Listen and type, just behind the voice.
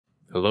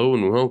Hello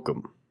and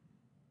welcome.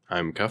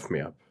 I'm Cuff Me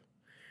Up,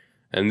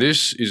 and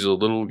this is a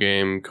little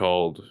game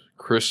called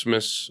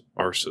Christmas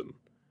Arson.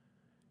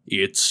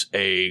 It's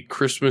a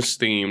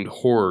Christmas-themed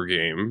horror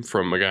game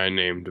from a guy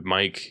named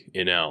Mike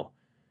Inell.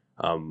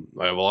 I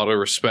have a lot of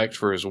respect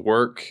for his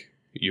work.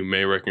 You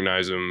may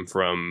recognize him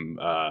from,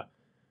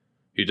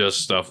 he does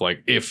stuff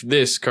like, if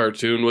this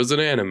cartoon was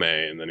an anime,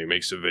 and then he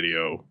makes a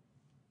video,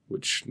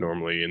 which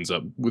normally ends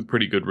up with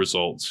pretty good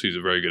results. He's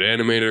a very good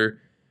animator.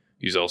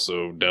 He's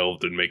also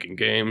delved in making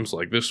games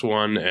like this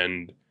one,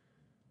 and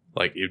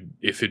like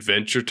if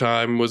Adventure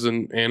Time was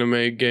an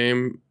anime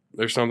game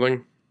or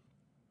something.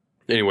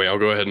 Anyway, I'll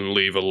go ahead and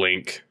leave a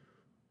link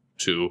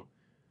to,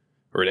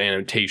 or an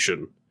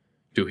annotation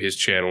to his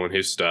channel and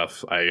his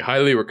stuff. I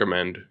highly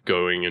recommend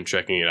going and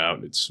checking it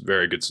out. It's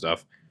very good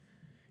stuff.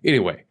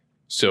 Anyway,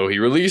 so he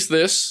released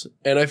this,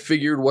 and I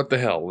figured, what the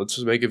hell, let's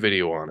just make a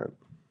video on it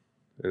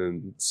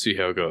and see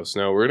how it goes.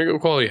 Now, we're gonna go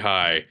quality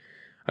high.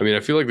 I mean,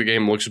 I feel like the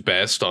game looks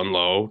best on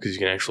low, because you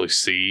can actually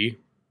see.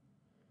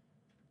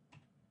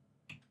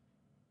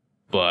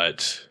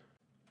 But,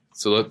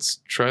 so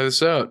let's try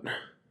this out. I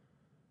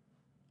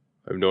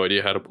have no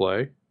idea how to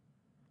play.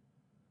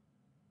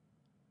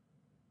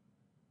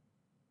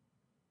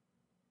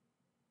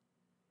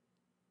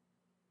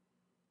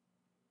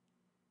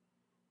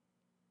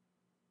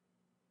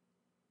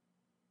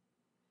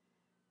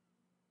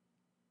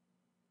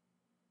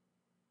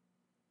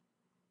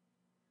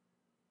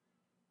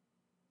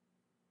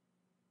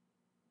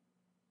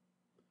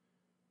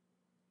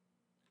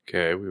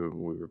 Okay, we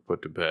were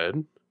put to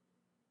bed.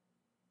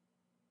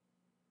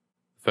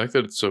 The fact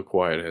that it's so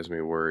quiet has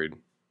me worried.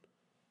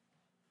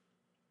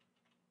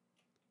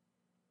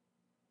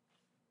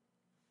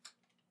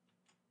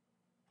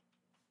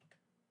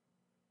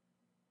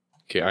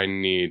 Okay, I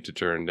need to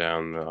turn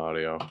down the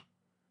audio,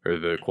 or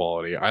the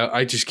quality.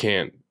 I just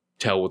can't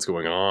tell what's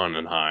going on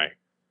in high.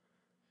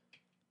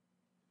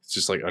 It's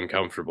just like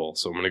uncomfortable,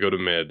 so I'm gonna go to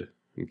mid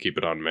and keep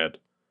it on mid.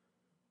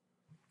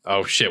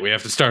 Oh shit, we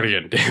have to start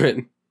again, damn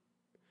it.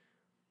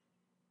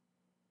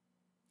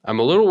 I'm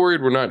a little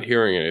worried we're not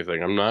hearing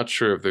anything. I'm not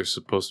sure if there's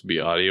supposed to be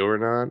audio or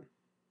not.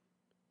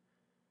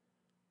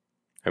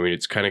 I mean,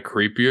 it's kind of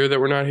creepier that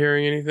we're not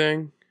hearing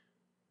anything.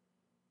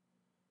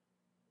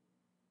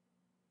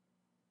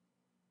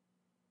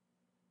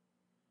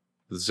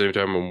 At the same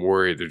time, I'm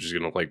worried they're just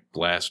gonna, like,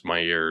 blast my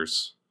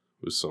ears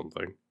with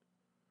something.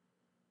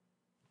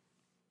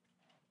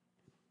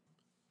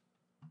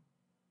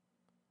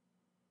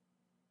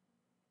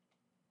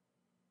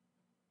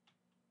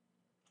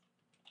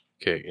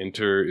 Okay,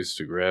 enter is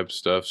to grab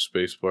stuff,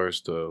 spacebar is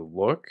to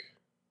look.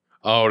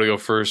 Oh, to go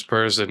first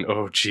person.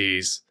 Oh,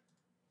 jeez.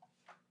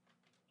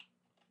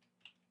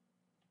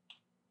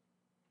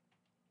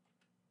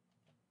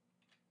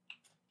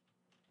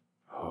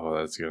 Oh,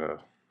 that's gonna...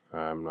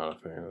 I'm not a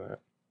fan of that.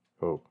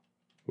 Oh.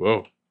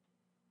 Whoa.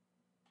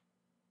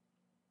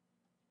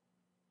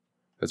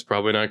 That's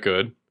probably not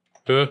good.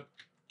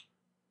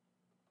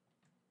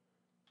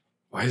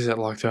 Why is that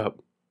locked up?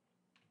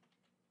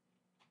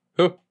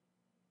 Oh.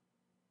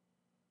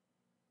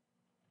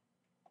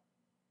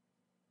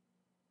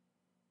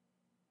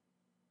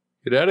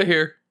 Get out of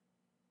here.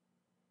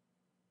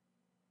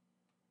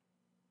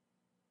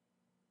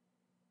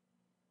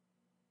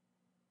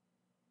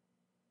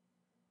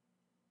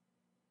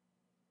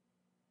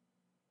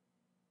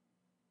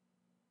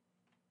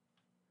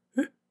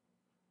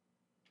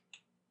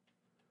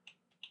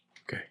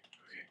 Okay.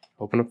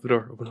 Open up the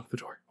door. Open up the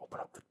door. Open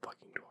up the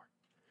fucking door.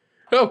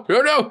 No,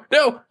 no, no,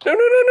 no, no, no,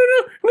 no,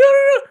 no, no,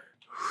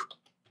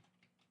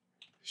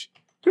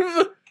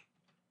 no,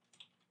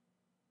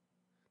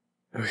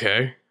 no.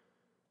 Okay.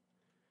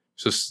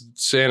 So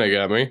Santa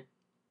got me. Okay,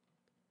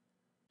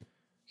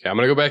 I'm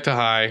gonna go back to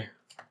high.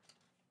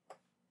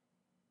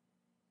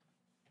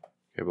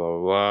 Okay, blah, blah,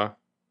 blah.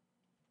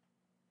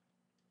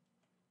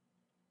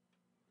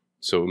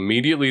 So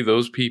immediately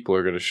those people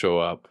are gonna show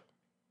up.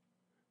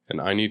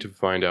 And I need to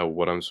find out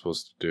what I'm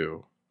supposed to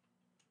do.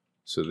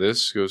 So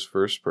this goes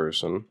first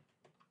person.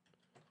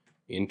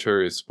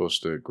 Enter is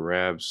supposed to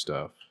grab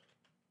stuff.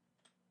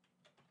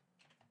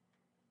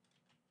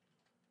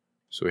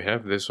 So we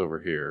have this over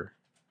here.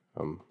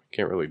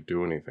 Can't really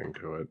do anything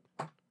to it,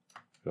 I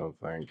don't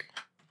think.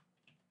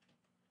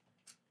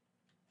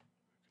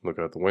 Look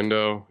out the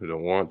window. I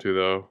don't want to,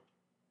 though.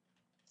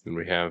 And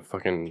we have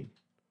fucking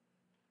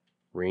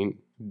rain.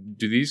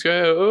 Do these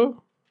guys...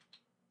 Oh?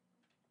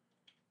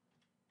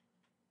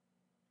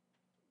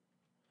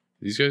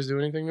 These guys do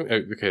anything?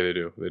 Okay, they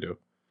do. They do.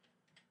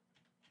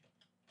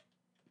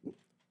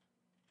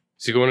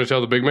 Is he going to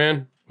tell the big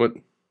man? What?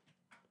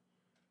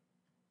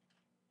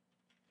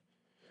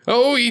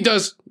 Oh, he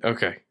does!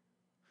 Okay.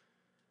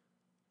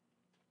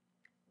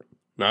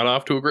 Not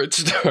off to a great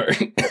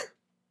start.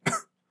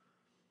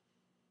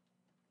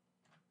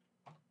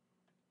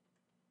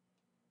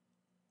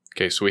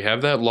 Okay, so we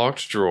have that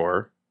locked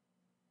drawer.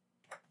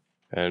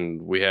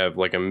 And we have,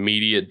 like,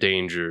 immediate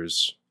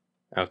dangers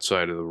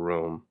outside of the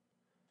room.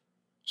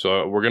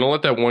 So we're going to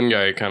let that one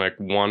guy kind of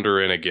wander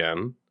in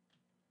again.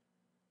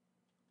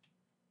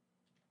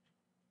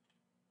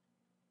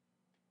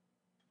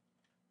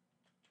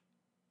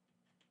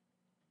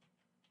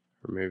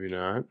 maybe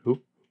not.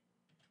 Oop.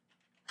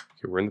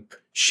 Okay, we're in the...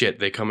 Shit,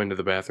 they come into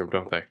the bathroom,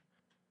 don't they?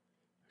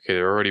 Okay,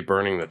 they're already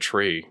burning the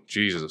tree.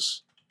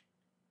 Jesus.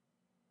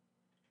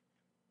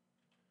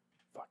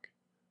 Fuck.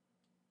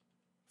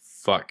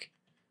 Fuck.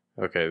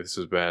 Okay, this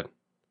is bad.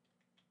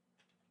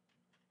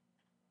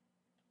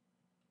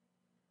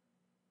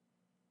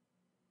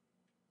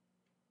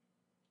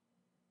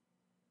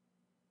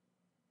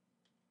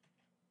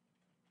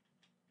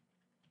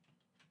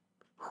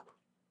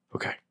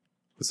 Okay,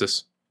 what's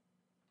this?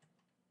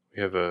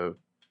 We have a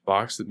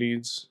box that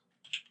needs...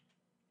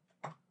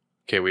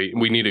 Okay,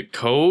 we need a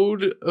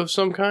code of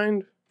some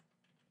kind?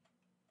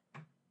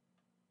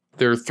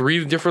 There are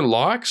 3 different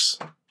locks?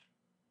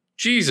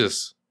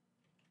 Jesus!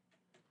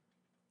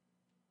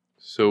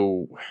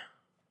 So...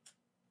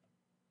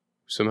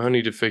 somehow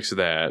need to fix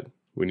that.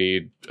 We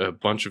need a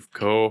bunch of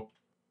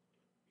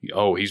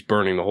Oh, he's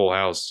burning the whole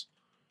house.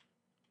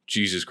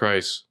 Jesus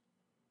Christ.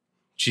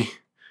 Gee,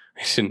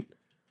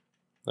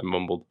 I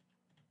mumbled.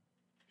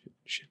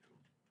 Shit.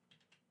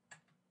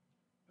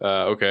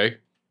 Okay.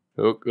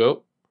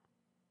 Oh.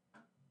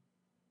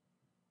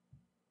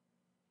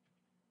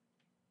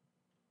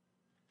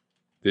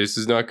 This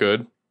is not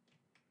good.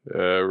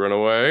 Run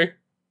away.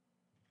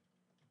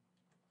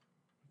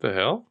 What the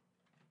hell?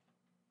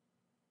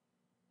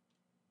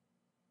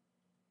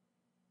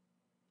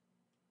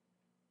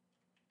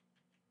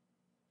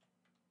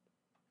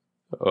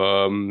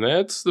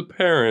 That's the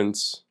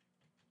parents.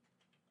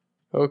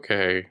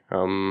 Okay,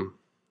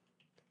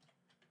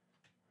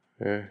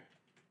 We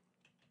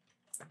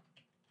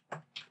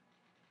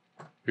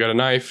got a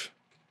knife.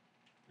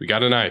 We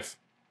got a knife.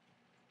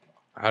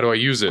 How do I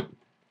use it?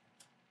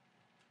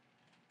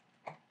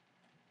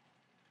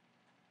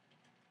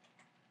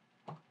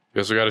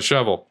 Guess we got a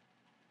shovel.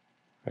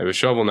 I have a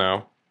shovel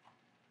now.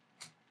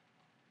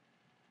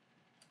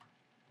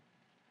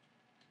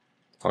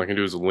 All I can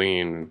do is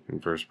lean in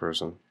first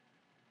person.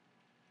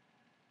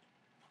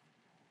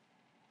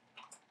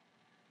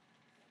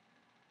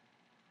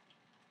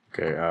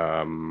 Okay,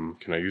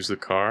 can I use the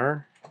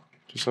car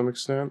to some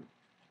extent?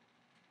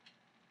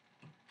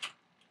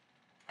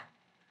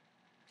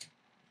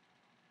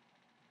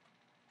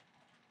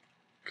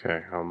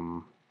 Okay,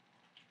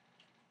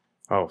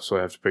 oh, so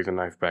I have to pick the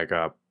knife back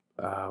up.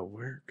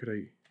 Where could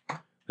I...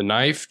 The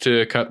knife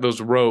to cut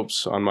those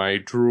ropes on my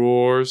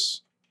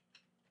drawers.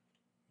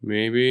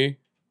 Maybe?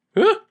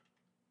 Huh?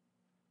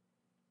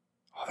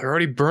 Oh, they're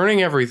already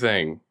burning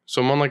everything.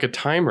 So I'm on like a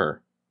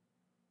timer.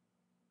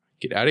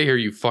 Get out of here,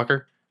 you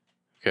fucker.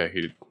 Okay,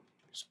 he's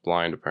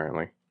blind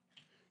apparently.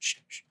 Shh,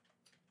 shh.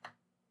 I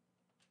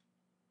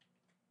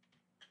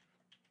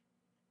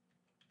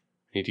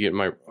need to get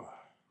my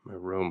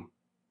room.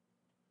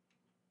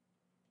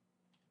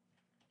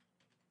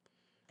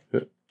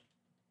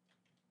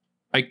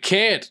 I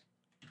can't!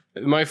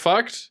 Am I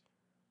fucked?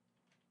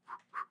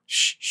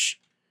 Shh, shh.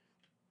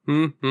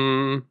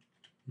 Okay,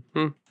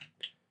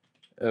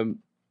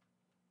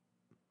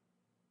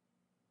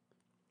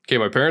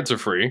 my parents are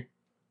free.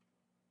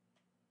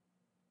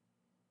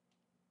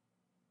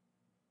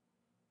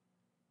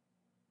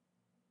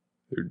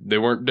 They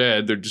weren't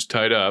dead, they're just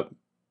tied up.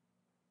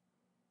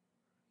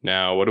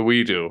 Now, what do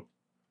we do?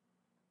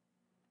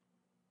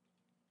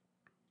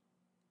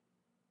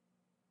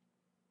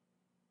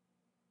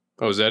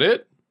 Oh, is that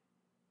it?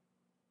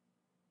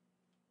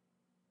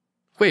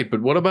 Wait,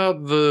 but what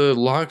about the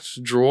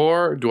locked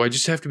drawer? Do I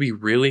just have to be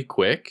really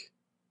quick?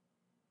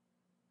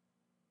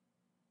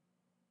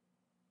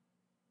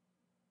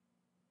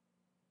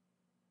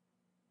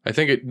 I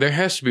think there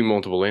has to be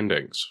multiple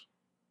endings.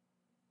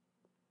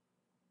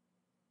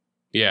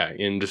 Yeah,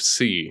 into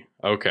C.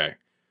 Okay.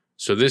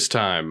 So this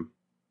time...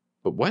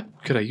 But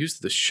what could I use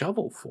the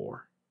shovel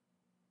for?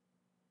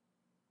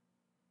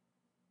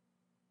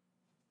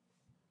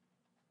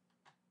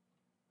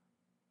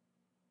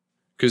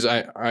 Because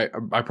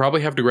I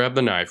probably have to grab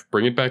the knife,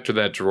 bring it back to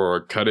that drawer,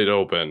 cut it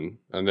open,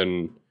 and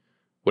then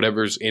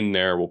whatever's in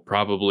there will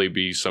probably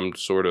be some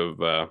sort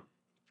of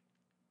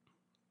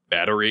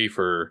battery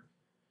for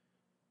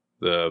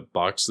the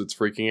box that's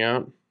freaking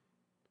out.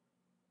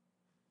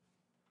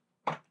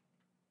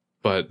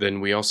 But then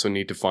we also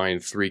need to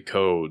find 3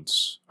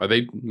 codes. Are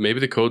they...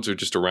 Maybe the codes are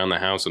just around the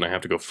house and I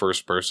have to go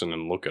first person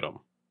and look at them.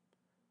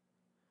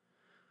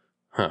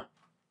 Huh.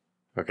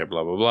 Okay,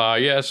 blah, blah, blah.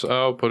 Yes,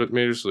 oh, put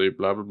me to sleep.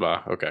 Blah, blah,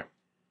 blah. Okay.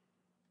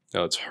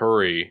 Now let's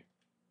hurry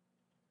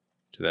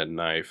to that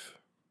knife.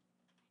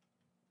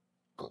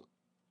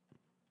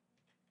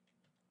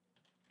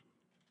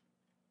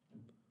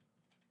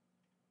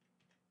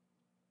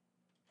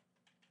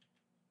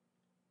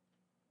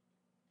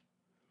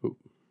 Ooh.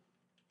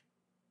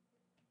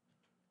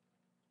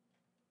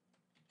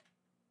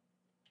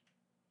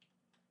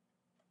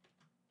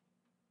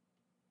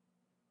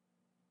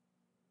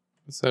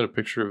 Is that a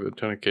picture of a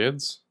ton of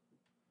kids?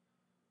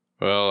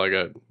 Well, I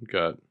got...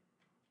 Okay,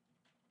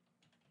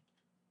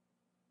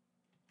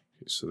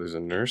 so there's a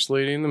nurse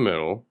lady in the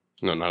middle.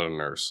 No, not a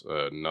nurse.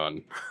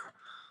 Nun.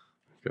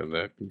 Got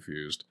that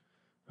confused.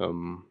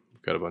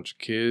 Got a bunch of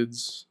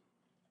kids.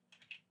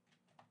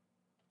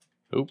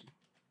 Oop.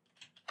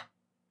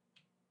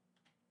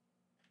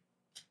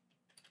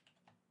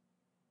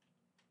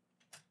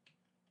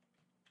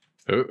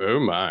 Oh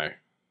my.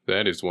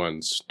 That is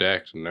one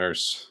stacked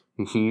nurse.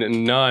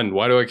 None.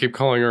 Why do I keep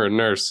calling her a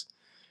nurse?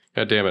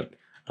 God damn it.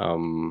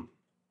 So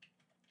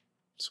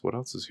what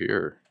else is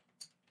here?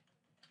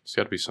 There's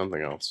got to be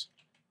something else.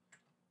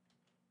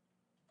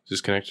 Is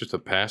this connected to the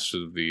past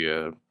of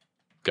the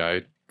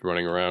guy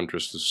running around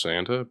dressed as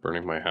Santa,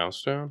 burning my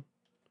house down?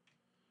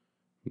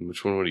 And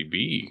which one would he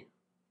be?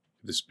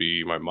 Could this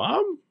be my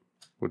mom?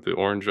 With the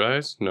orange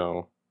eyes?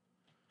 No.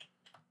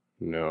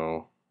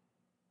 No.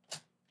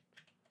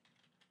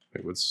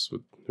 Wait,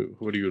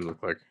 what do you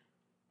look like?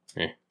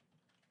 Eh.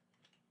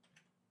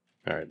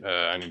 Alright,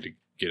 I need to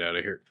get out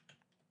of here.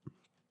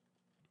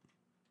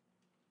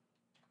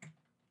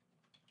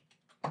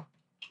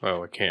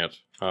 Oh, I can't.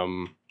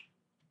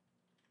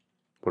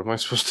 What am I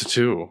supposed to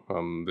do?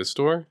 This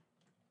door?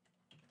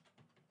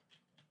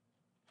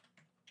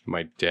 Am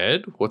I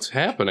dead? What's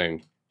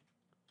happening?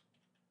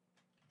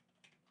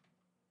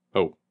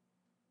 Oh.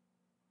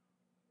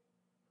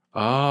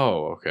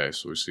 Oh, okay,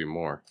 so we see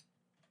more.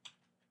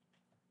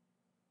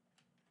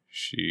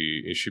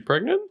 Is she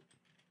pregnant?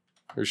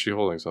 Or is she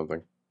holding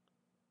something?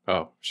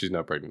 Oh, she's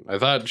not pregnant. I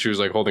thought she was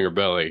like holding her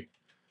belly.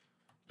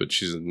 But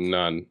she's a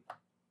nun.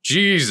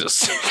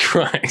 Jesus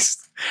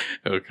Christ.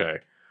 Okay.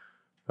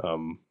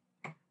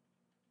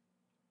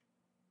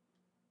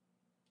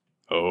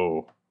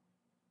 Oh.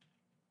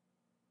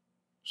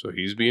 So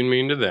he's being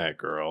mean to that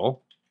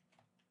girl.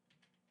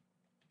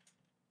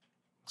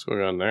 What's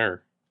going on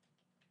there?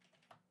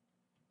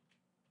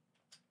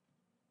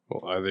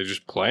 Well, are they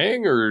just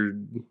playing or...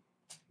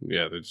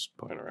 Yeah, they're just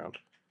playing around.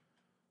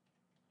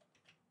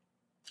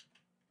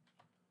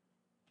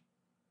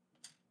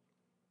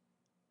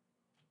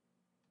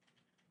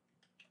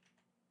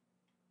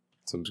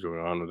 Something's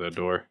going on with that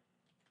door.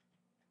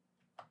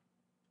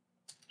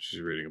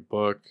 She's reading a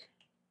book.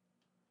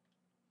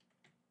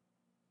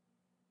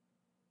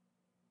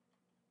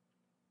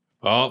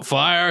 Oh,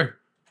 fire!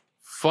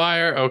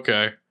 Fire!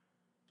 Okay.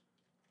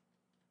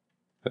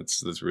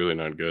 That's really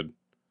not good.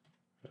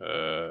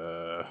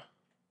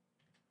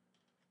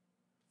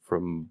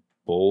 From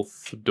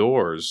both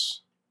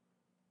doors.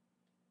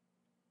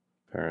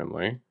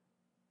 Apparently.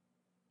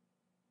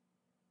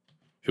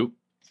 Shoot.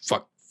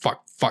 Fuck.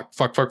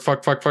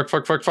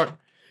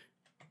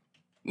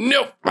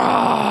 No!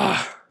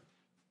 Ah!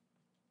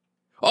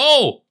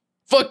 Oh!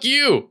 Fuck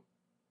you!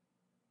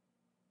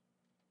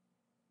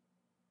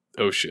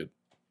 Oh shit.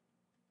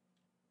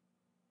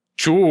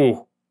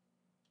 Choo!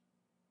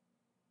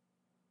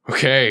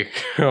 Okay,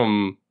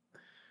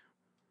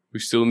 we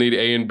still need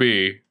A and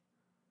B.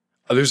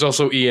 Oh, there's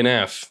also E and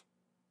F.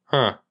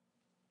 Huh.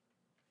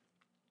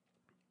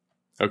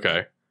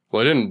 Okay.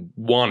 Well, I didn't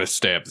want to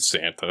stab the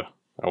Santa.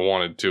 I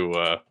wanted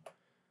to,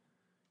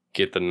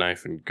 get the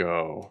knife and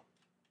go.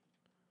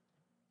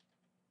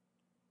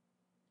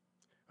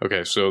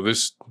 Okay, so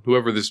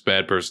whoever this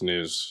bad person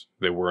is,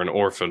 they were an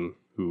orphan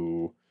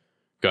who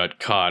got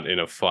caught in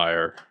a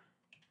fire.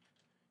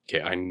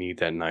 Okay, I need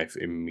that knife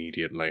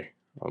immediately.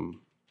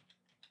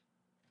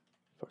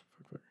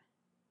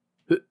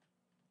 Okay,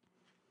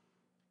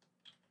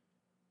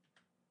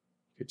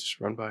 just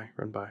run by.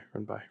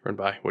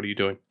 What are you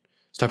doing?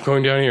 Stop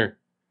going down here.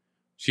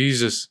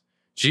 Jesus.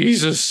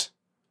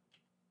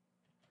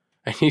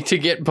 I need to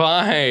get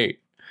by.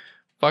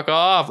 Fuck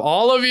off,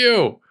 all of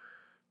you.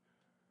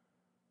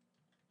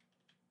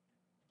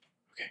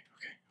 Okay.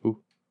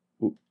 Ooh.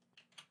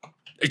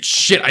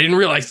 Shit, I didn't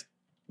realize.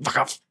 Fuck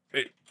off.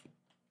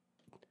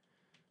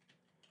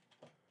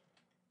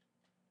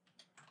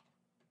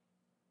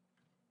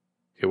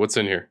 Okay, what's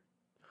in here?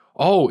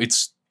 Oh,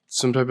 it's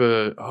some type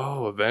of,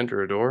 a vent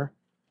or a door?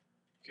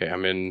 Okay,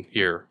 I'm in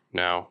here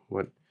now.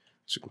 What?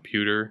 It's a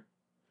computer.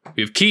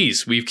 We have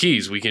keys. We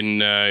can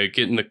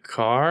get in the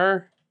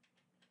car.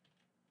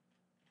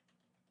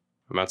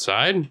 I'm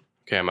outside?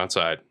 Okay, I'm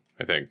outside,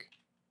 I think.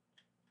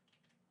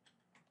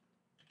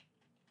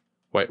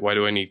 Why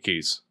do I need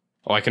keys?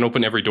 Oh, I can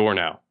open every door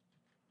now.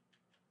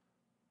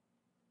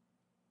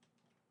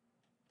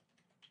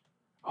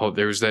 Oh,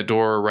 there's that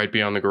door right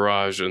beyond the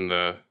garage and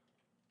the...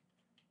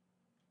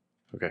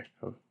 Okay.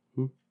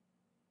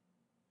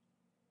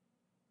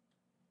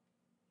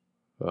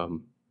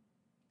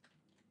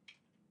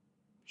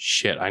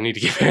 Shit, I need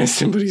to get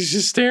past him, but he's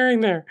just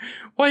staring there.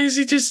 Why is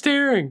he just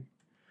staring?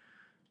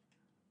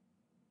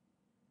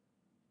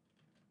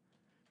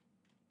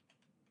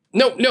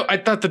 No, I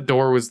thought the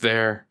door was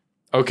there.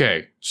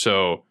 Okay,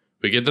 so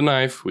we get the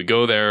knife, we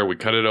go there, we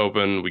cut it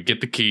open, we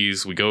get the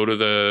keys, we go to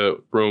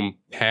the room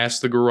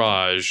past the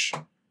garage,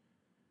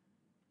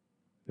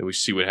 then we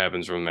see what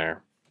happens from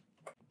there.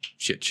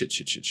 Shit.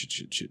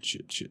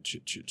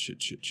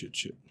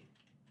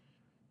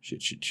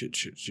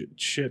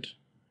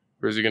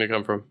 Where's he gonna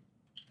come from?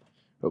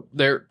 Oh,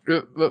 there.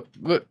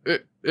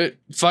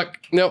 Fuck.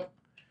 No.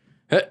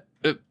 Ah,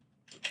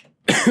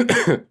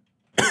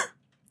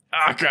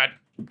 God.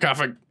 I'm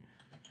coughing.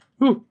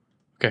 Whew.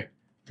 Okay.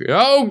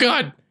 Oh,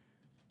 God.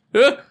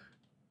 Let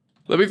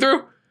me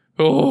through.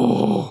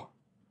 Oh.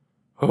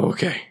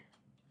 Okay.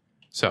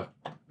 So,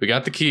 we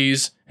got the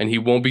keys, and he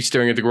won't be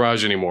staring at the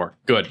garage anymore.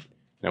 Good.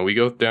 Now we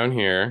go down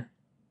here.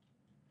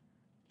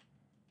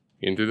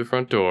 In through the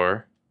front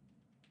door.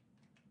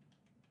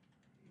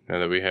 Now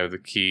that we have the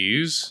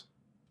keys.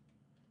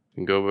 We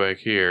can go back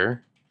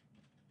here.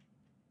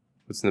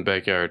 What's in the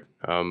backyard?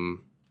 I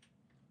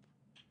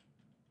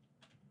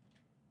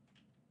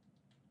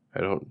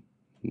don't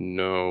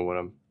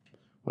know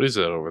what is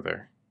that over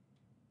there?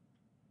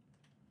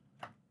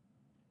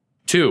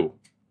 2.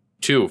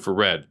 2 for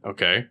red,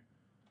 okay.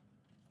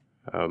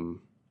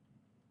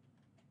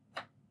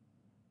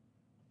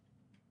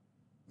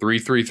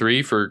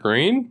 3 for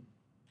green.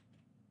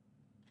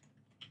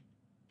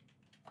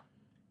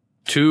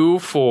 2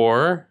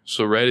 4.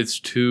 So red it's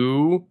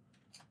 2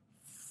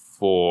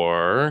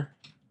 4.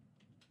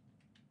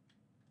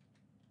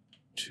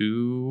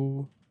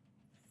 2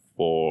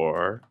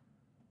 4.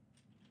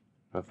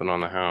 Nothing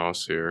on the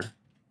house here.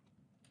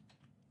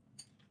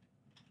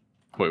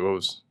 Wait, what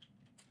was?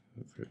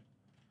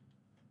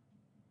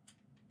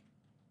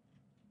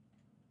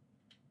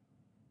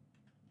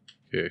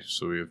 Okay,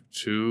 so we have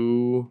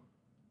 2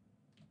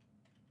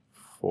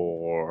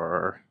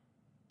 4.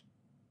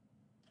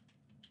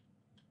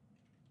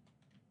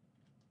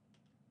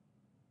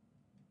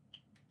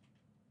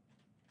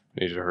 I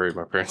need to hurry.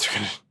 My parents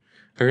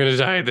are gonna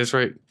die at this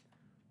rate.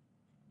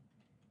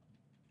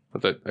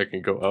 But that I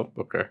can go up.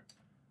 Okay.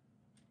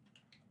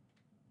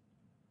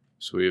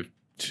 So we have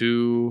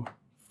 2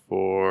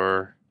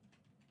 4.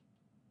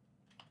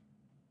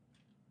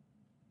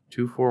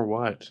 2 4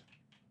 what?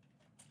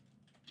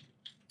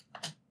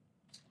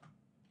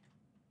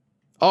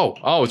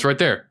 Oh, it's right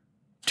there.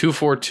 2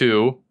 4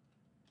 2.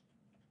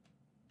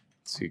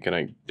 Let's see, can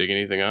I dig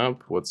anything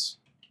up? What's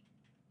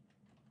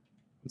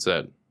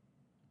that?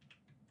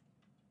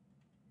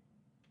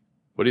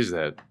 What is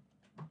that?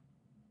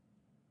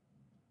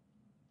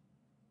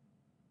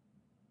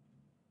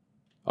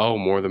 Oh,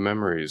 more of the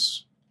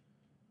memories.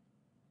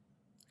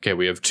 Okay,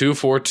 we have 2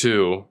 4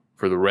 2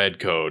 for the red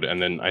code,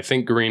 and then I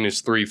think green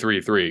is 3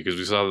 3 3 because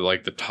we saw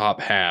like the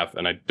top half,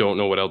 and I don't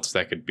know what else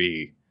that could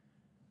be.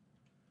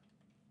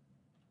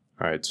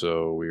 Alright,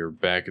 so we are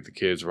back at the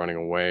kids running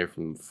away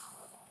from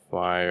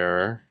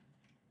fire,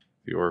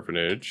 the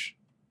orphanage.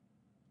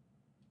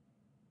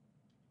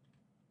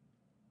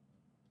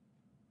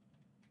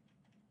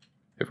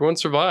 Everyone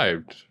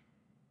survived.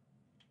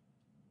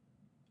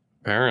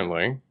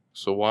 Apparently.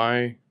 So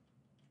why?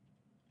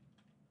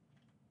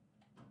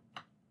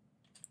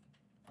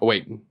 Oh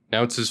wait,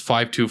 now it says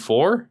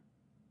 524?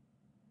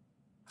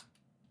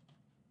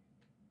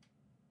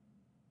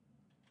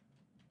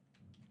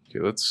 Okay,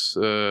 let's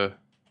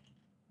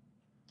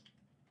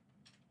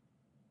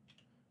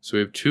so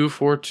we have 2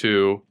 4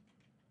 2,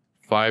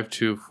 5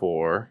 2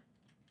 4.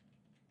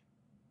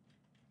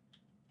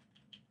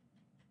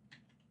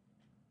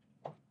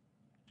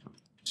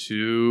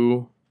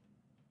 Two,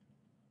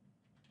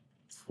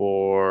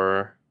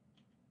 4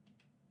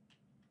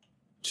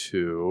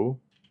 2.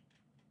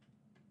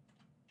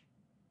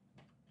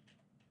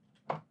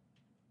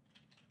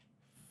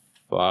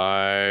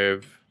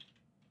 Five,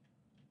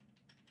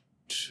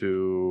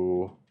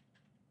 2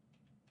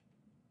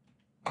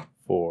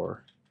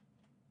 4.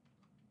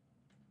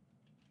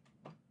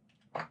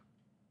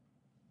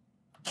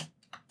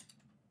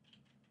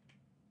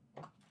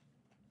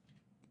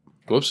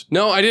 Whoops.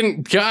 No, I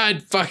didn't.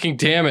 God fucking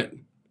damn it.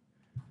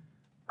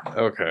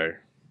 Okay.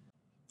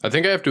 I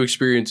think I have to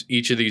experience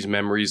each of these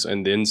memories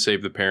and then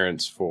save the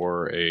parents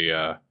for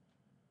a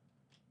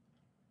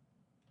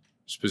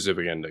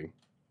specific ending.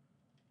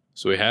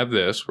 So we have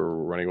this, where we're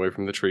running away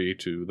from the tree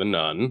to the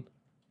nun.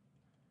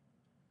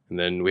 And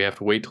then we have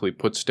to wait till he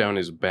puts down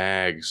his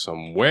bag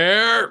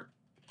somewhere.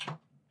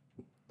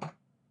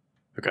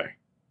 Okay.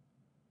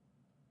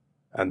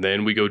 And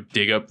then we go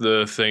dig up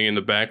the thing in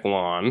the back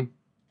lawn.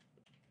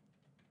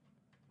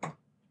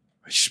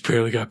 I just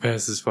barely got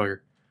past this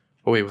fucker.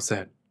 Oh wait, what's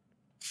that?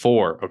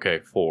 4. Okay,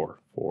 4.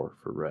 4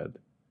 for red.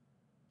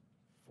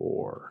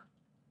 4.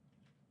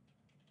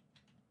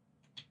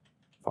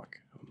 Fuck.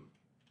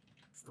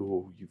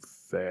 Ooh, you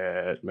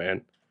fat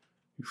man.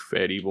 You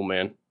fat evil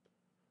man.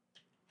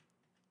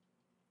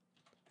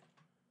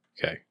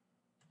 Okay.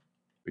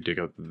 We dig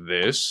up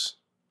this.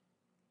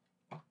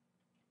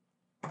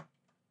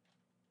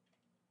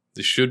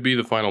 This should be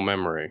the final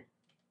memory.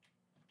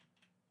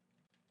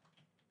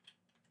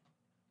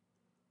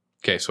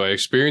 Okay, so I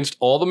experienced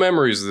all the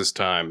memories this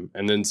time,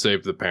 and then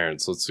saved the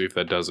parents. Let's see if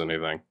that does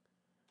anything.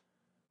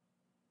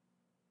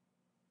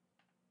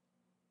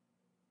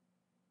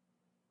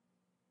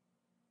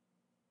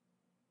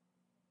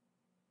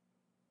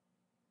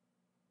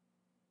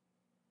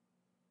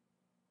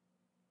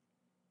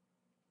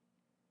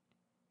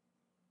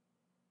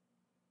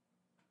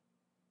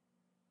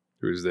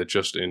 Or is that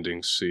just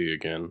ending C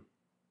again?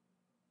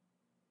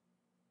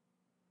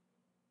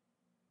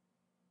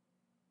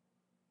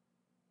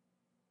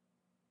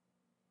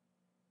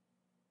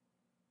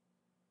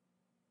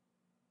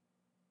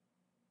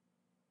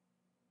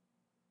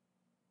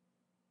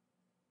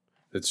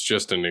 It's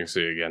just ending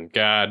C again.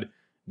 God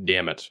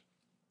damn it.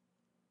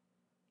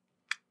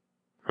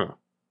 Huh.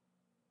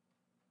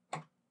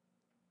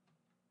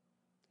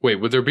 Wait,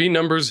 would there be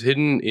numbers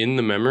hidden in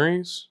the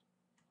memories?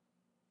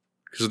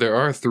 Because there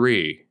are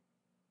 3.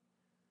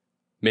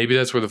 Maybe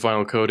that's where the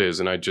final code is,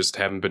 and I just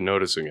haven't been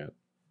noticing it.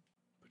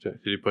 Did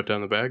he put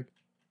down the bag?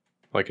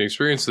 Well, I can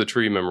experience the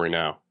tree memory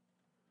now.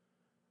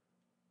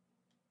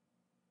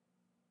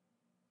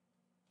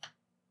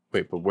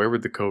 Wait, but where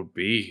would the code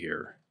be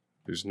here?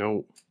 There's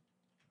no...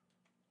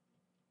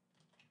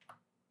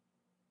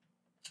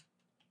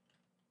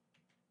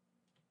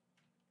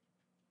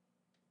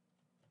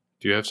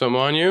 Do you have something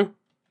on you?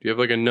 Do you have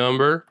like a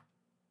number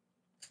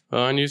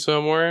on you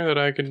somewhere that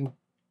I can...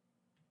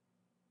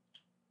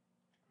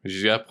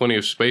 She's got plenty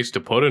of space to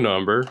put a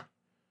number.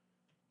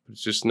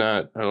 It's just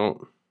not, I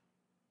don't...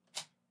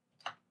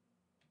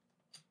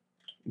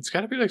 It's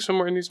gotta be like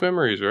somewhere in these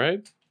memories,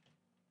 right?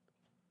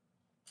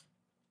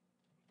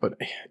 But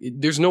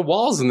there's no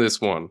walls in this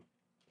one.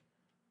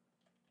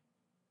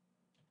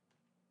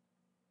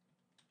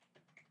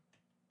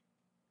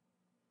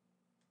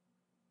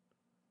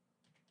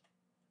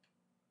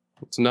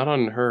 It's not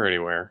on her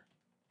anywhere.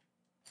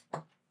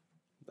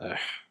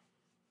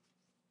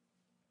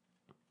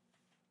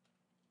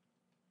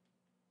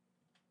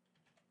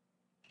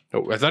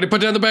 Oh, I thought he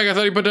put down the bag. I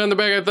thought he put down the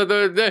bag. I thought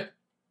the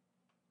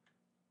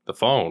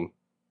phone.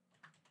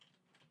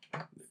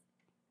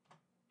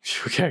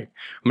 Okay, I'm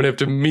gonna have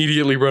to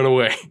immediately run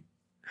away.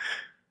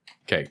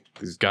 Okay,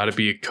 there's got to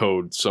be a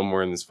code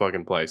somewhere in this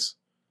fucking place.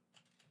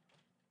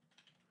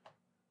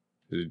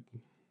 Is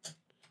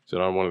it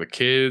on one of the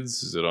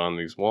kids? Is it on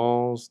these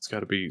walls? It's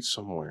got to be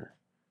somewhere.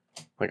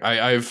 Like,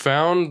 I've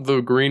found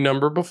the green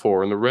number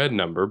before and the red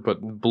number,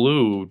 but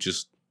blue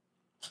just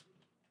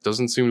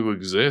doesn't seem to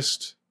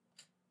exist.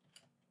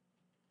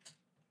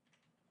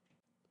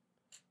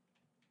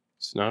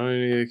 It's not on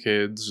any of the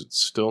kids. It's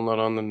still not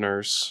on the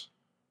nurse.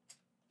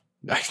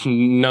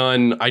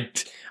 None.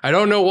 I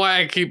don't know why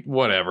I keep...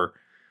 Whatever.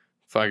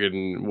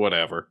 Fucking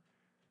whatever.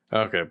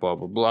 Okay, blah,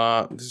 blah,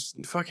 blah. There's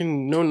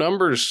fucking no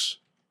numbers.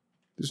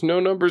 There's no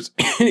numbers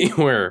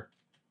anywhere.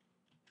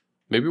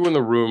 Maybe when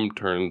the room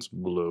turns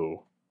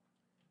blue.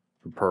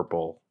 Or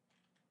purple.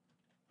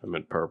 I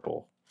meant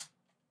purple.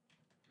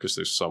 Because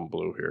there's some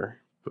blue here.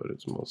 But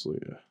it's mostly...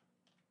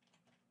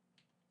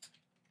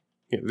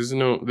 Yeah,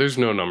 there's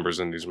no numbers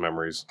in these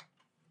memories.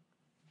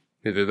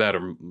 Either that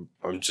or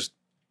I'm just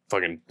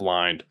fucking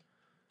blind.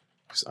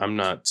 Because I'm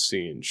not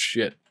seeing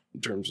shit in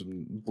terms of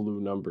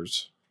blue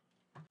numbers.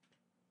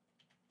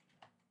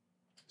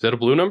 Is that a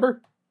blue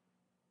number?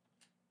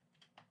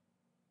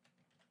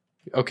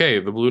 Okay,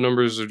 the blue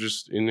numbers are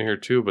just in here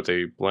too, but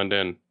they blend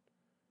in.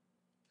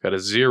 Got a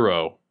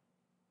 0.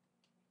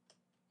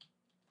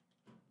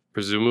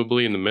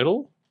 Presumably in the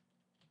middle?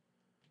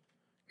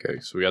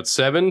 Okay, so we got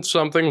 7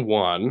 something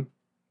 1.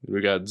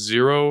 We got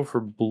 0 for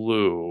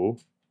blue.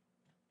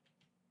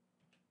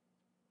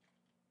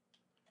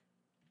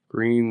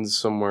 Green's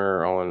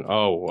somewhere on...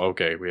 Oh,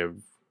 okay, we have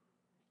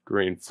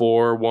green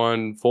 4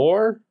 1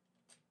 4.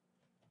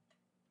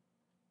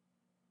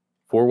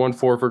 4 1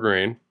 4 for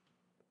green.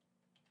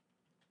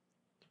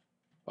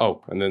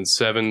 Oh, and then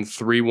 7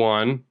 3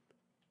 1.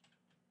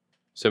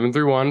 7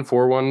 3 1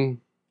 4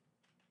 1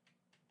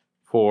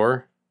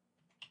 4.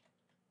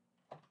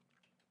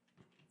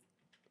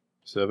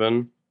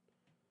 7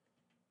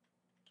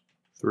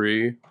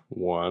 3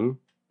 1.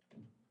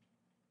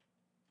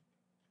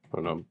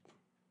 Oh no.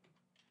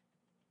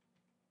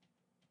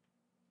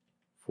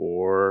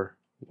 4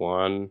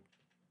 1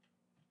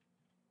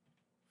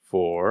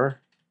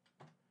 4.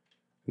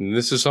 And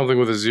this is something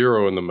with a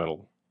 0 in the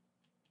middle.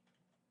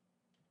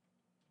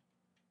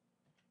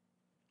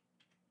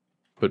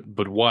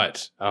 But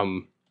what?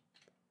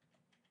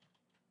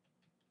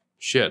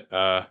 Shit.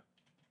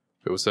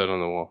 What's that on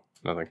the wall?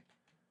 Nothing.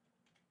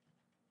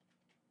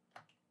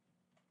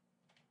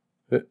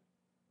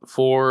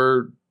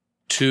 4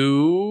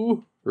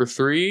 2 or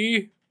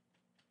 3.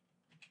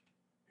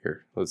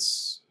 Here,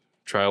 let's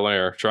trial and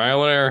error.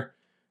 Trial and error.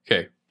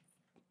 Okay.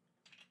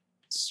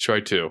 Let's try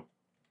 2.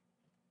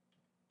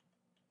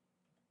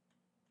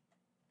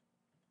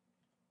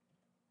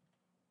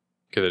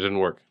 Okay, that didn't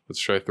work. Let's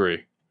try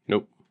 3.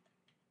 Nope.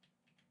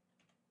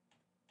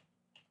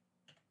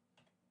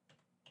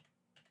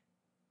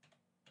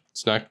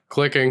 It's not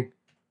clicking.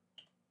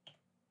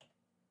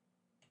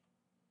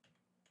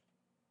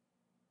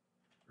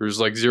 There's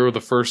like 0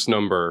 the first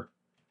number,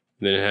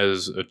 and then it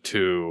has a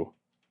 2.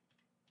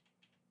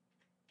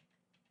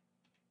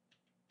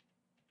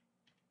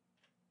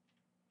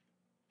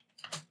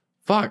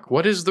 Fuck,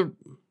 what is the...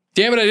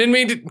 Damn it, I didn't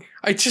mean to...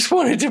 I just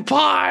wanted to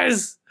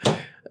pause!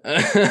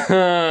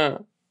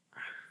 The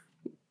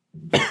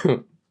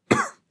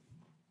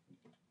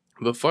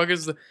fuck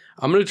is the...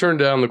 I'm gonna turn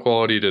down the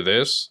quality to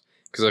this,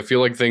 because I feel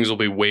like things will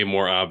be way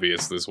more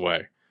obvious this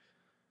way.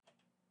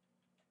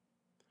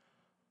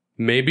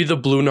 Maybe the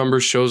blue number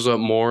shows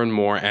up more and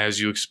more as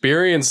you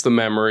experience the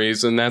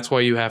memories, and that's why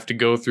you have to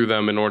go through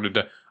them in order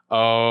to...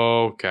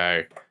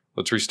 Okay,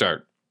 let's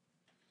restart.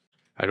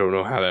 I don't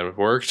know how that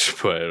worked,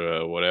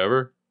 but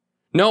whatever.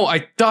 No,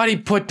 I thought he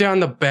put down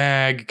the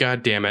bag.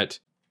 God damn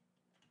it.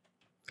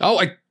 Oh,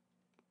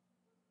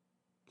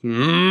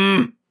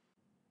 Mm.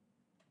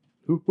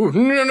 Ooh, ooh.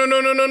 No, no,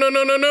 no, no, no, no, no, no, no,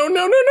 no, no, no, no,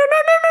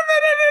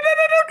 no,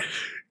 no.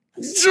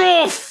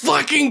 Oh,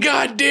 fucking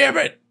goddamn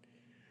it!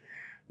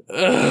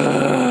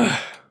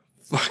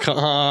 Fuck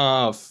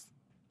off.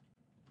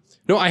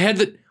 No,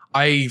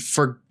 I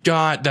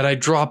forgot that I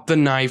dropped the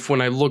knife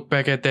when I look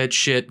back at that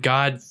shit.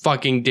 God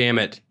fucking damn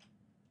it.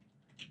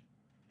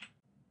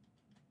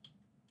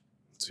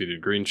 Let's see,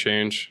 did green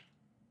change?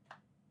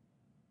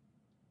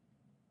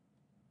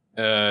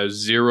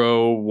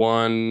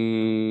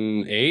 018?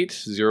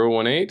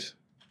 018?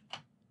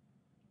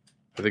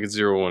 I think it's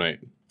 018.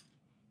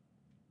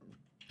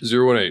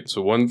 018.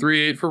 So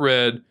 138 for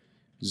red,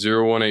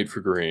 018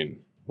 for green.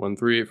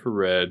 138 for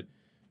red,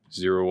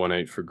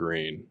 018 for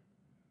green.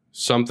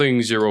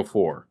 Something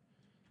 04.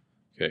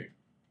 Okay.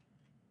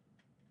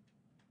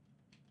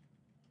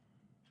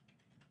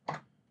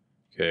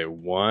 Okay,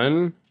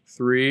 1,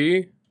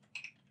 3,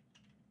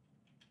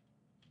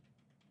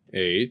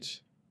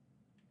 8.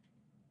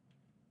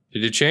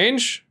 Did it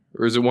change?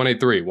 Or is it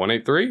 183?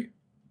 183?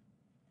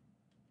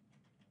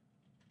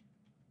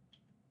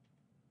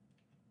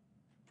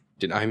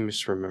 Did I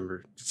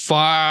misremember?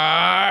 Fuck!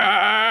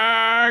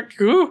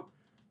 Ooh.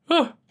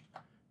 Oh.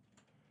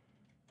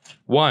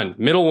 1.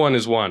 Middle one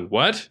is 1.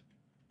 What?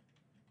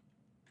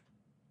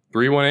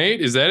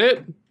 318? Is that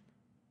it?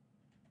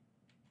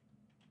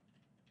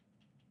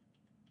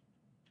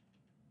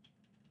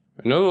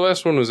 I know the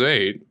last one was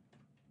 8.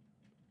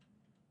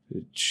 Did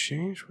it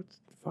change? What the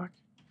fuck?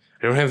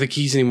 I don't have the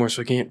keys anymore,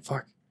 so I can't.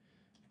 Fuck.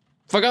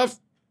 Fuck off!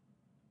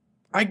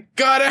 I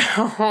got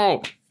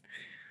out!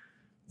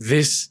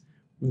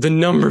 The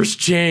numbers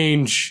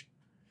change.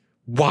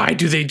 Why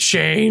do they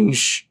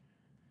change?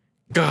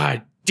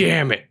 God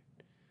damn it.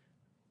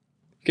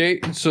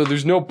 Okay, so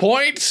there's no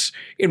point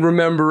in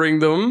remembering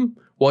them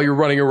while you're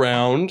running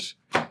around,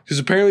 because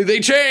apparently they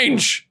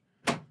change.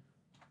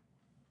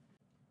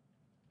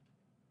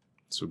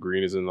 So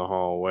green is in the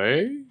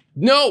hallway.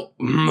 No!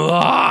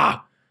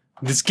 Ah!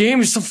 This game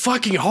is so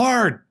fucking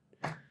hard.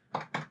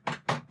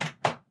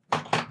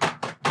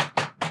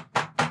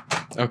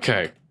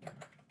 Okay.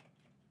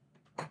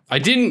 I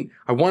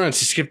wanted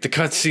to skip the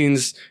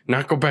cutscenes,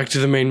 not go back to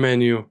the main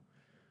menu.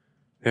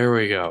 There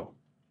we go.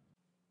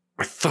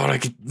 I thought I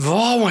could.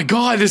 Oh my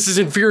god, this is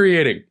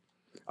infuriating.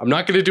 I'm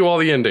not gonna do all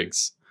the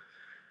endings.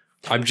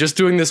 I'm just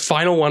doing this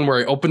final one where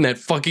I open that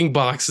fucking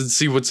box and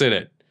see what's in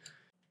it.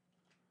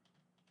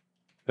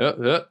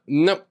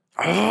 Nope.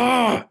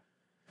 Ah!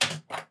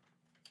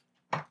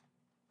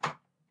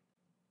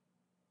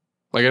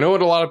 Like, I know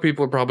what a lot of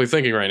people are probably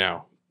thinking right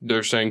now.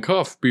 They're saying,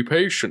 Cuff, be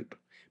patient.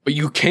 But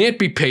you can't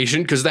be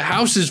patient because the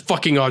house is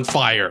fucking on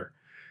fire.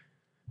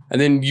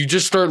 And then you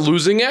just start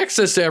losing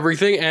access to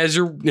everything as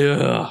you're...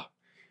 Ugh.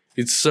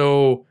 It's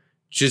so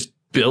just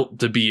built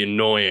to be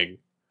annoying.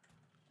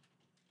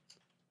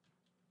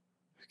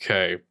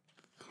 Okay.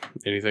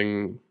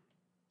 Anything...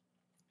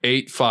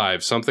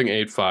 8-5. Something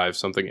 8-5.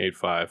 Something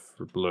 8-5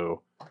 for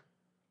blue.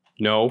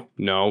 No.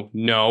 No.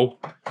 No.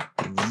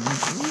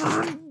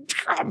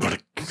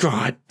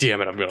 God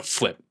damn it. I'm gonna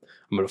flip.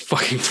 I'm gonna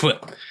fucking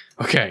flip.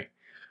 Okay.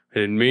 I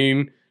didn't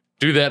mean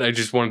do that. I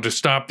just wanted to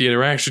stop the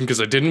interaction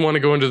because I didn't want to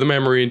go into the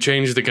memory and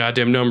change the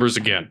goddamn numbers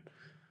again.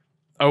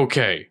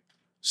 Okay.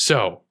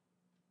 So,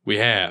 we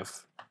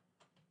have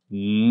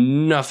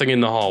nothing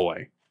in the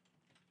hallway.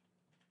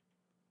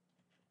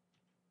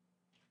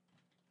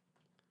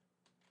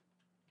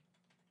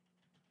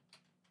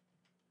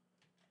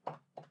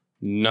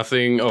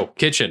 Nothing. Oh,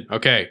 kitchen.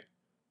 Okay.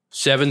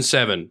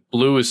 7-7.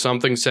 Blue is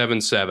something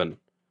 7-7.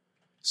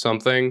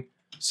 Something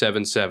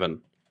 7-7.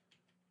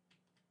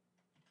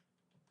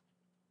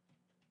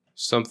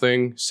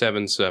 Something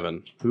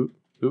 7-7. Oop,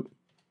 oop.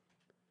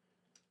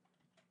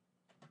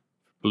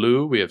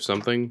 Blue, we have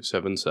something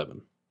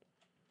 7-7.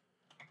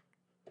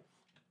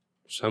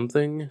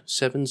 Something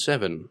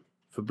 7-7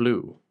 for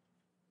blue.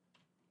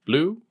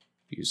 Blue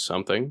is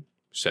something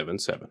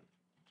 7-7.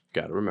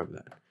 Gotta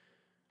remember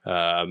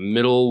that.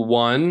 Middle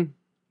one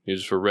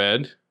is for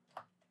red.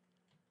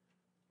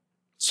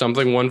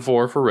 Something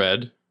 1-4 for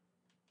red.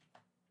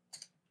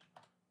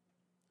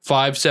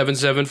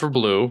 5-7-7 for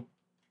blue.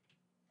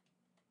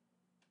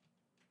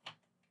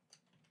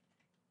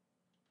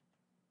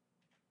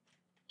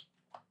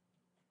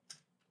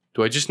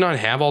 Do I just not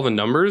have all the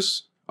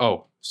numbers?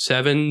 Oh,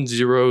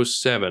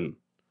 7-0-7.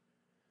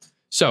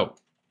 So,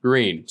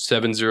 green,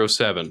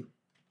 7-0-7.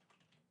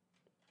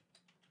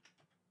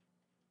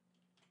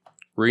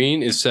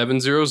 Green is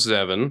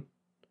 7-0-7.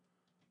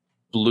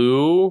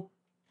 Blue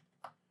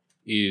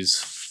is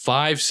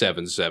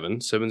 5-7-7.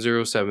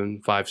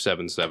 7-0-7,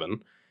 5-7-7.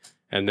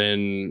 And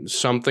then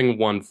something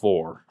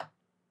 1-4.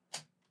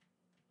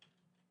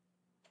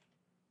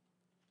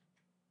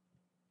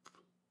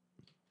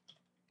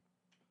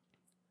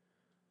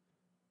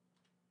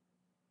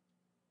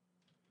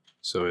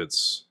 So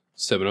it's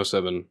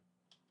 7-0-7,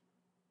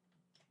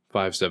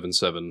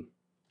 5-7-7,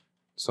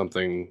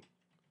 something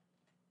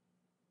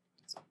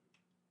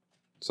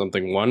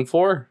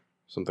 1-4?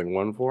 Something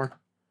 1-4?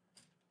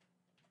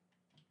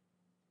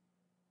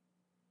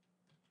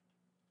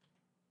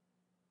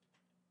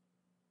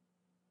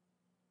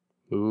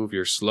 Move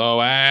your slow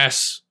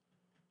ass.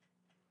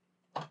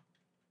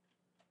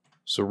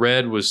 So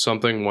red was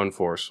something 1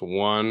 4. So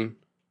 1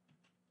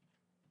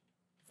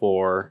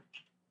 4.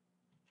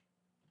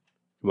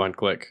 Come on,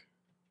 click.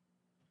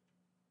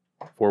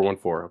 4 1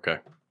 4. Okay.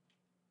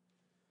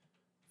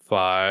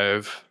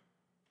 5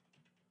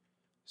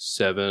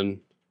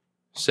 7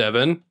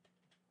 7.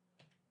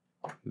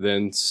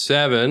 Then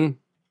 7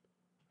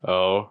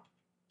 0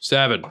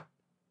 7.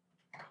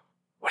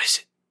 What is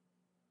it?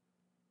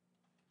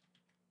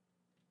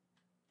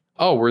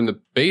 Oh, we're in the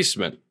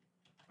basement.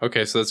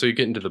 Okay, so that's how you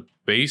get into the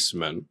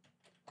basement.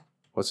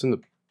 What's in the...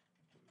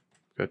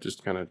 Got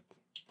just kind of...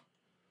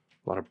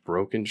 A lot of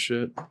broken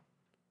shit.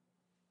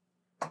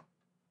 A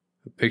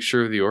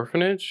picture of the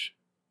orphanage?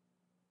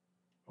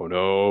 Oh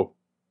no.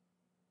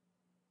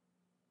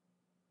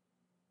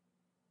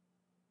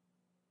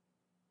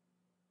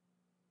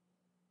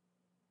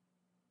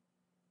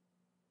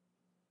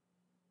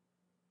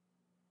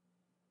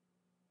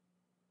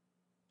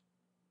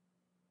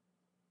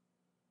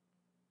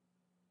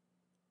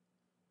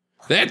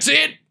 That's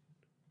it?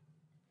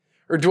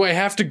 Or do I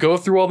have to go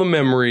through all the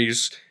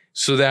memories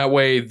so that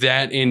way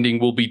that ending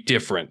will be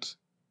different?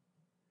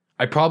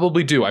 I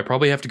probably do. I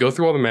probably have to go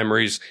through all the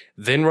memories,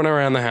 then run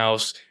around the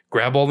house,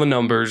 grab all the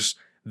numbers,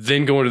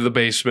 then go into the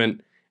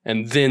basement,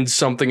 and then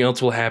something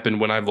else will happen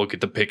when I look at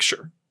the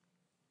picture.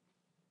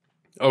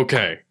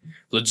 Okay,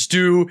 let's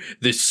do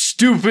this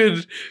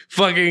stupid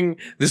fucking...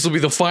 This will be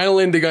the final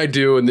ending I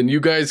do, and then you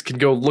guys can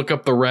go look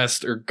up the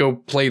rest, or go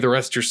play the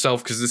rest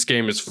yourself, because this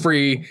game is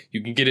free.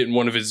 You can get it in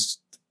one of his...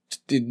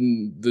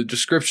 in the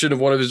description of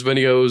one of his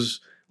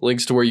videos.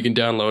 Links to where you can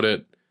download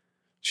it.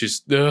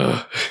 Just...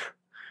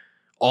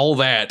 all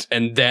that,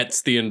 and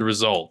that's the end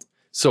result.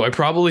 So I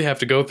probably have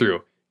to go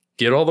through,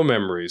 get all the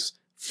memories,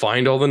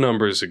 find all the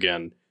numbers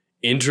again,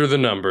 enter the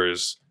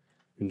numbers,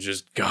 and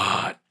just...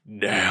 God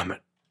damn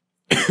it.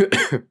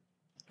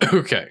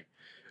 Okay,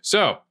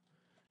 so.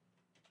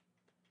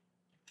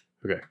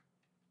 Okay.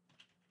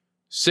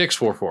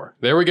 644.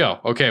 There we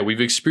go. Okay,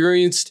 we've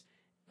experienced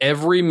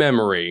every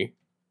memory.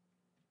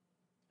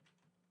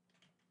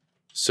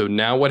 So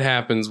now what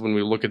happens when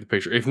we look at the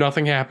picture? If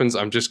nothing happens,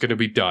 I'm just going to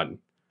be done.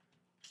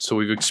 So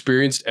we've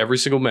experienced every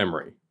single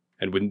memory.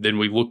 And then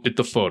we looked at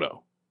the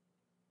photo.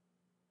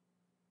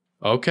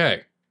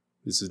 Okay.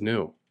 This is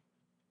new.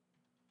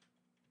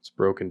 It's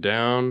broken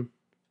down.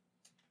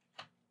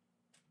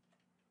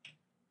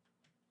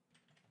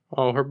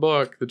 Oh, her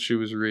book that she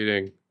was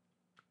reading.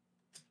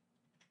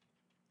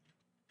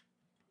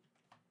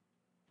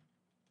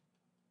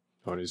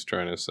 Oh, he's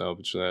trying to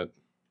salvage that.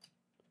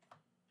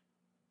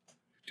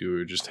 Dude, we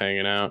were just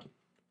hanging out.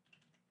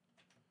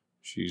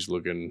 She's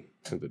looking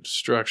at the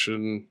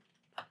destruction.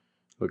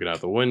 Looking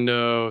out the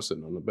window,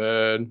 sitting on the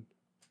bed.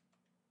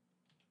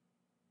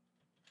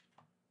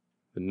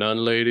 The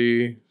nun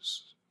lady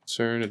is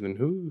concerned, and then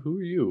who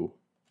are you?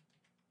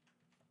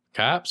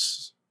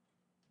 Cops?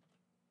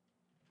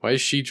 Why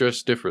is she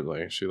dressed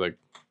differently? Is she like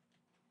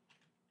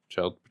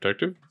Child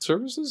Protective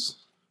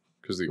Services?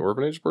 Because the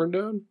orphanage burned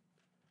down?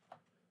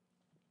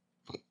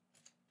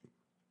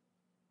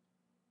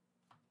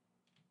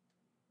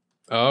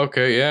 Oh,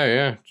 okay,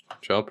 yeah.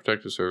 Child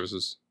Protective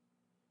Services.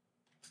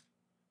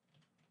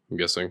 I'm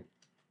guessing.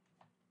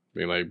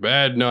 Being like,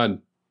 bad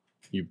nun.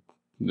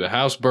 The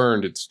house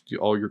burned. It's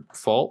all your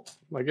fault,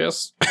 I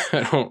guess.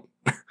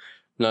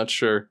 Not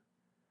sure.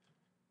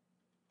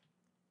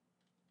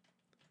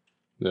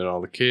 Then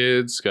all the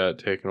kids got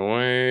taken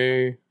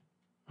away.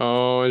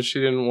 Oh, and she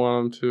didn't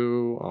want them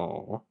to.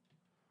 Oh.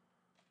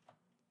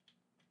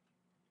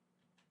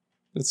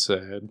 It's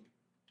sad.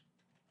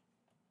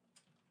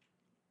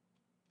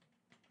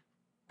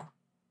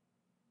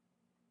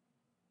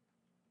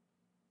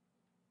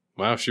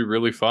 Wow, she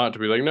really fought to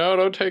be like, no,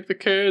 don't take the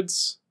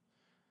kids.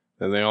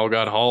 Then they all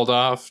got hauled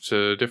off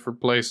to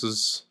different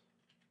places.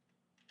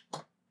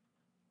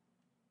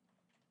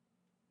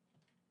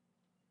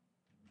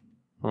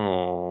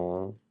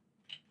 Oh.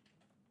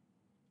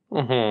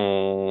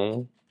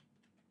 Oh.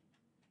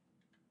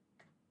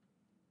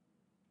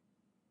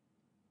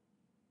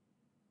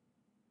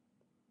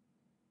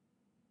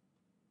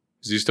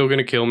 Is he still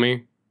gonna kill me?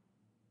 Are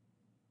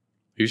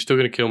you still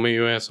gonna kill me,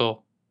 you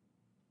asshole?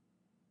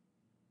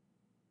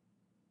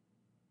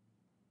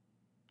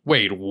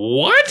 Wait,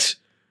 what?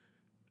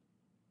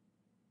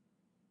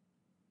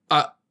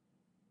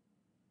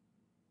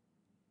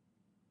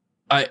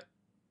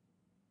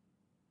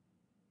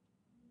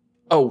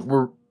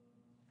 Oh,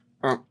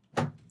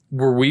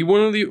 were we one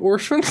of the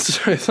orphans?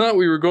 I thought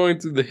we were going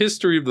through the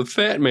history of the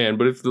fat man,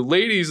 but if the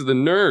lady's the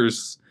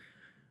nurse...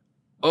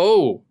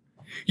 Oh,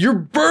 you're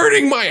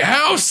burning my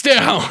house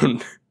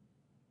down!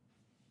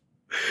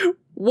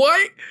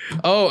 What?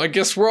 Oh, I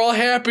guess we're all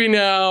happy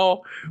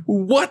now.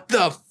 What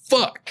the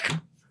fuck?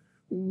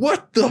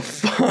 What the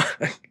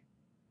fuck?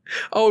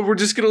 Oh, we're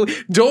just gonna...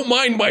 Don't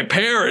mind my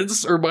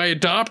parents, or my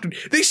adopted...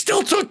 They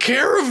still took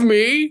care of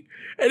me!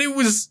 And it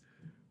was...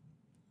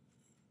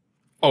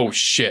 Oh,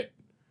 shit.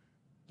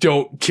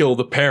 Don't kill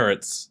the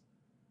parents.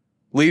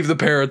 Leave the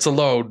parents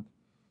alone.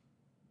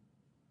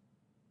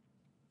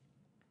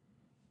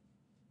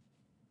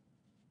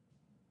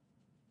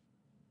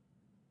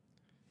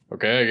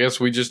 Okay, I guess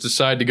we just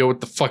decide to go with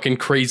the fucking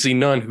crazy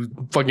nun who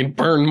fucking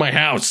burned my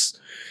house.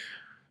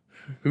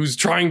 Who's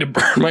trying to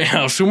burn my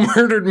house, who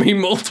murdered me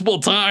multiple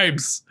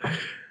times.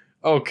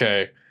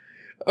 Okay.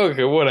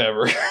 Okay,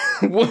 whatever.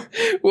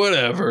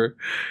 Whatever.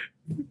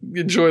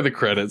 Enjoy the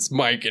credits,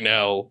 Mike and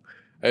L.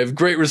 I have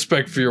great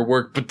respect for your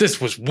work, but this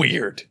was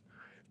weird.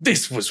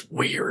 This was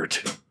weird.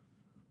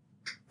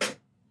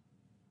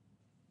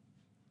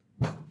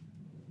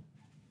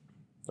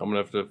 I'm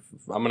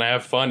gonna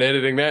have fun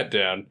editing that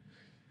down.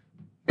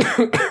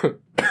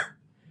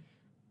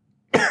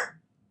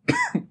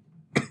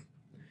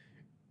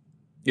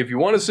 If you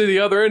want to see the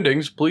other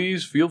endings,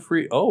 please feel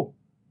free. Oh.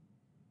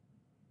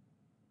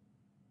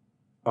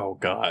 Oh,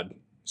 God.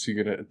 So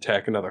you're going to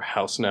attack another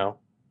house now?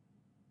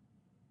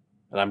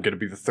 And I'm going to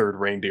be the third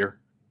reindeer?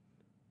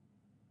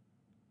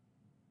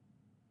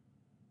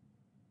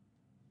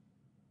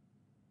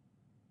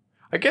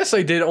 I guess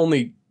I did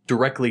only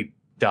directly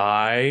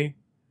die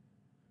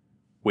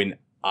when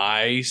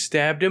I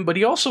stabbed him, but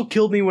he also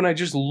killed me when I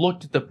just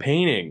looked at the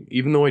painting,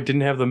 even though I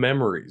didn't have the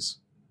memories.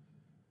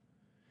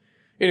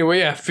 Anyway,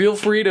 yeah, feel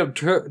free to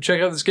check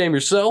out this game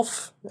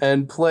yourself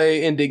and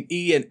play ending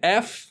E and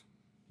F.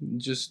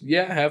 Just,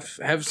 yeah,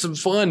 have some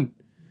fun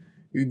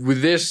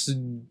with this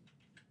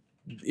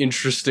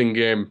interesting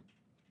game.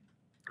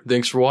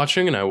 Thanks for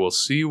watching, and I will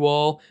see you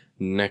all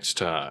next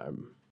time.